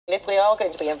If we are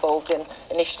going to be involved in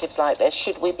initiatives like this,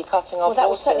 should we be cutting our forces? Well, that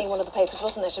was certainly one of the papers,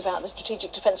 wasn't it, about the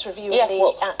Strategic Defence Review yes.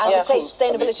 and the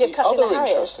sustainability of cutting the Harriers. The other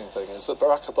interesting thing is that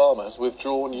Barack Obama has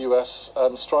withdrawn US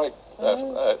strike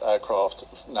aircraft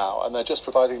now, and they're just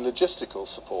providing logistical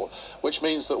support, which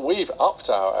means that we've upped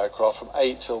our aircraft from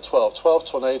 8 till 12. 12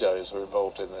 Tornadoes are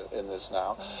involved in this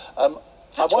now. I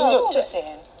wonder.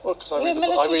 Well, because I read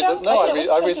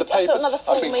the papers.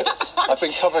 I've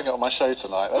been covering it on my show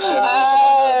tonight. That's the only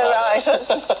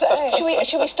reason. Right.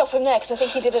 Should we stop him there? Because I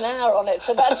think he did an hour on it.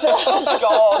 So that's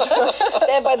God.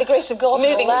 There, by the grace of God.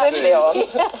 Moving swiftly on.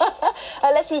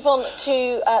 Let's move on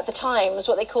to the Times.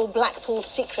 What they call Blackpool's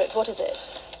secret. What is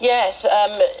it? Yes,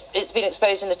 it's been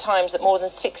exposed in the Times that more than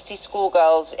 60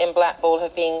 schoolgirls in Blackpool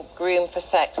have been groomed for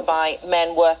sex by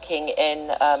men working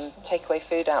in takeaway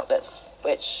food outlets,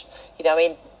 which, you know, I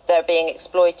mean, they're being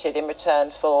exploited in return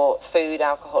for food,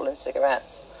 alcohol and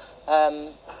cigarettes.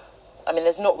 I mean,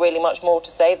 there's not really much more to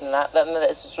say than that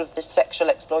there's sort of this sexual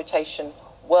exploitation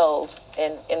world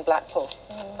in Blackpool,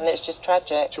 and it's just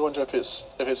tragic. Do you wonder if it's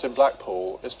in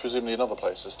Blackpool, it's presumably in other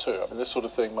places too? I mean, this sort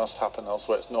of thing must happen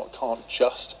elsewhere. Can't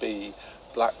just be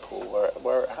Blackpool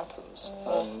where it happens.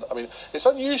 And I mean, it's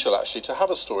unusual actually to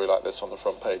have a story like this on the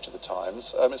front page of the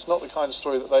Times. It's not the kind of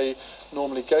story that they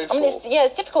normally go for. I mean,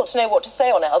 it's difficult to know what to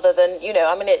say on it, other than, you know,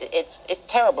 I mean, it's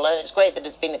terrible, and it's great that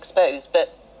it's been exposed,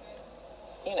 but,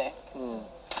 you know.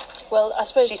 Well, I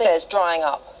suppose she says drying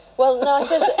up. Well, no, I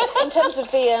suppose in terms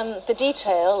of the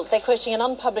detail, they're quoting an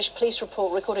unpublished police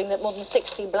report recording that more than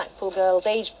 60 Blackpool girls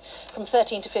aged from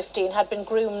 13 to 15 had been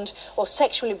groomed or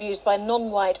sexually abused by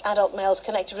non-white adult males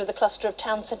connected with a cluster of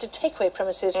town centre takeaway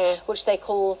premises, which they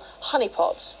call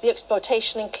honeypots. The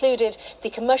exploitation included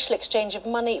the commercial exchange of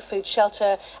money, food,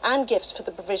 shelter and gifts for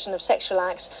the provision of sexual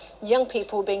acts. Young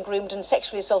people were being groomed and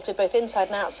sexually assaulted both inside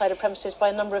and outside of premises by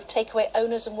a number of takeaway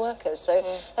owners and workers. So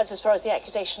that's as far as the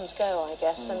accusations go, I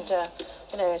guess. And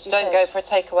you know, as you said, don't go for a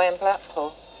takeaway in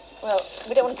Blackpool. Well,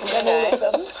 we don't want to condemn all of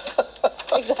them.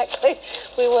 Exactly.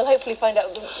 We will hopefully find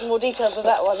out more details of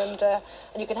that one, and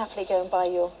you can happily go and buy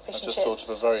your fish and chips. That's just sort of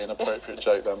a very inappropriate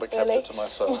joke then, but kept it to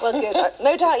myself. Well, good.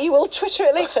 No doubt you will Twitter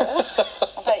it later. I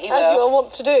bet you will. As you will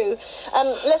want to do.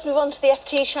 Let's move on to the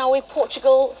FT, shall we?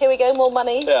 Portugal, here we go, more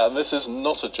money. Yeah, and this is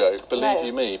not a joke, believe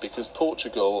you me, because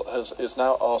Portugal is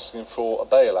now asking for a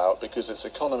bailout because its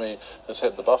economy has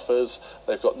hit the buffers,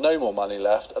 they've got no more money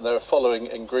left, and they're following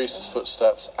in Greece's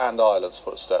footsteps and Ireland's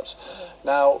footsteps.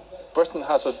 Now, Britain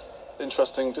has an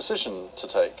interesting decision to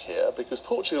take here because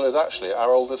Portugal is actually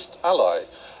our oldest ally.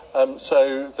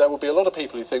 So there will be a lot of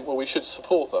people who think, well, we should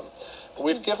support them. But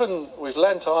we've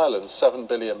lent Ireland £7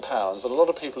 billion, and a lot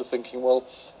of people are thinking, well,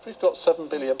 if we've got £7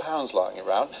 billion lying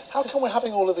around, how come we're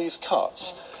having all of these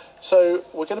cuts? So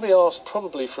we're going to be asked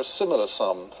probably for a similar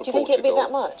sum for Portugal. Do you think it'd be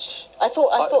that much? I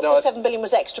thought the £7 billion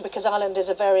was extra because Ireland is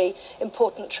a very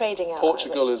important trading ally.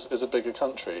 Portugal is a bigger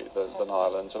country than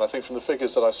Ireland, and I think from the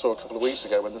figures that I saw a couple of weeks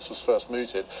ago when this was first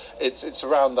mooted, it's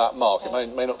around that mark.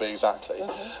 It may not be exactly.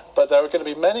 But there are going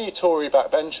to be many Tory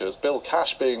backbenchers, Bill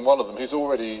Cash being one of them, who's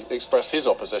already expressed his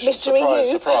opposition.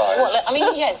 Surprise, surprise. Well, I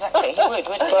mean, yeah, exactly. He would,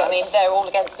 wouldn't he? I mean, they're all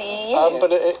against the EU.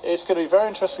 But it's going to be very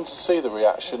interesting to see the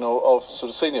reaction of sort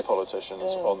of senior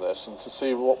politicians on this, and to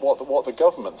see what the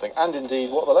government think, and indeed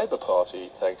what the Labour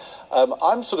Party think.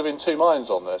 I'm sort of in two minds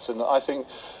on this, in that I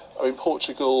mean,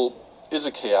 Portugal is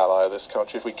a key ally of this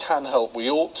country. If we can help, we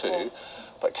ought to.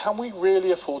 But can we really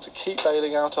afford to keep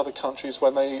bailing out other countries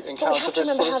when they encounter this sort of difficulty? We have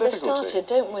to remember how this started,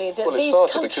 don't we? Well, it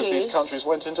started because these countries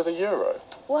went into the euro.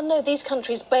 Well, no, these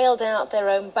countries bailed out their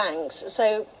own banks,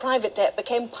 so private debt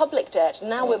became public debt.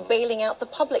 Now we're bailing out the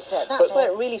public debt. That's where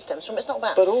it really stems from. It's not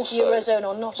about Eurozone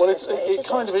or not. Well, it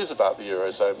kind of is about the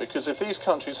Eurozone, because if these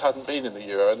countries hadn't been in the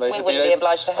euro and they we wouldn't be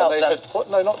obliged to help them.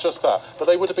 No, not just that, but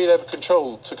they would have been able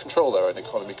to control their own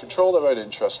economy, control their own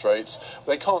interest rates.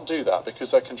 They can't do that because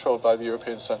they're controlled by the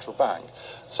European Central Bank.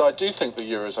 So I do think the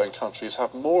Eurozone countries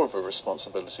have more of a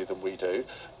responsibility than we do,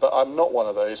 but I'm not one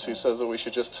of those who says that we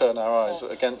should just turn our eyes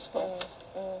against them.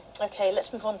 OK,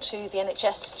 let's move on to the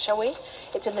NHS, shall we?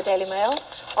 It's in the Daily Mail.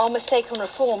 Our mistake on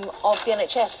reform of the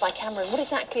NHS by Cameron. What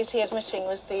exactly is he admitting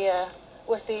was the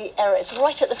error? It's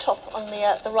right at the top on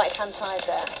the right-hand side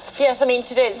there. Yes, I mean,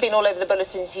 today it's been all over the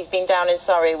bulletins. He's been down in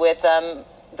Surrey with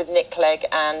Nick Clegg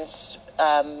and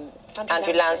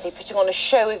Andrew Lansley putting on a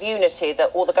show of unity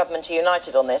that all the government are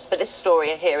united on this. But this story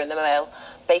here in the Mail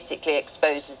basically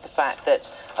exposes the fact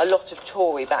that a lot of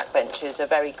Tory backbenchers are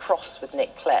very cross with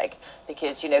Nick Clegg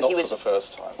because, you know, he was... Not for the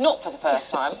first time. Not for the first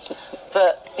time,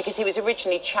 but because he was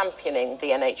originally championing the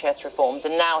NHS reforms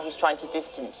and now he's trying to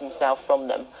distance himself from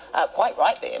them, quite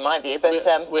rightly in my view.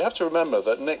 But we have to remember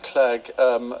that Nick Clegg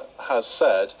has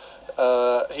said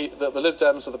that the Lib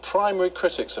Dems are the primary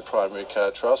critics of primary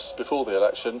care trusts before the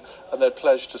election and they'd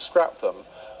pledged to scrap them.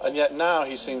 And yet now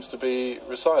he seems to be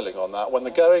resiling on that. When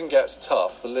the going gets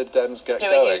tough, the Lib Dems get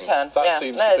going. That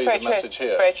seems to be the message here.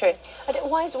 It's very true.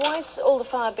 Why is all the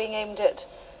fire being aimed at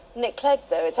Nick Clegg,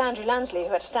 though? It's Andrew Lansley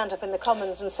who had to stand up in the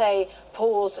Commons and say,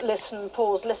 pause, listen,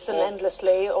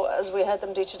 endlessly, or as we heard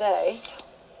them do today.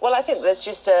 Well, I think there's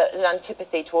just an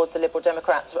antipathy towards the Liberal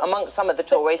Democrats amongst some of the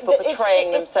Tories for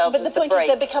portraying themselves as the brave. But the point is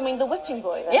they're becoming the whipping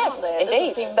boy, then, yes, aren't they?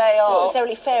 Indeed, they are.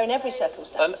 Necessarily fair in every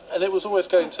circumstance. And it was always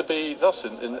going to be thus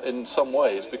in some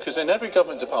ways, because in every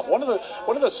government department,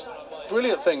 one of the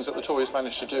brilliant things that the Tories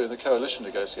managed to do in the coalition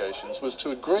negotiations was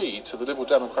to agree to the Liberal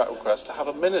Democrat request to have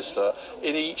a minister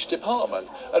in each department.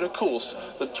 And of course,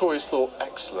 the Tories thought,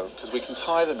 excellent, because we can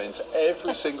tie them into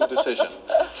every single decision.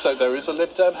 So there is a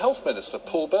Lib Dem health minister,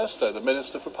 Paul Burstow, the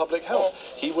Minister for Public Health.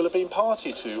 He will have been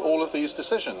party to all of these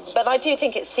decisions. But I do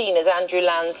think it's seen as Andrew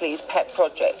Lansley's pet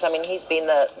project. I mean, he's been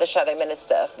the shadow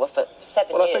minister for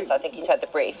 7 years. I think he's had the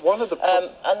brief.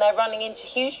 And they're running into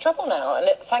huge trouble now. And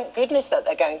thank goodness that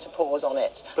they're going to pause on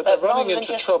it. But they're running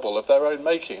into trouble of their own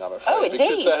making, I'm afraid. Oh, indeed.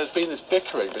 Because there has been this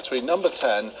bickering between Number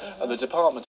 10 and the Department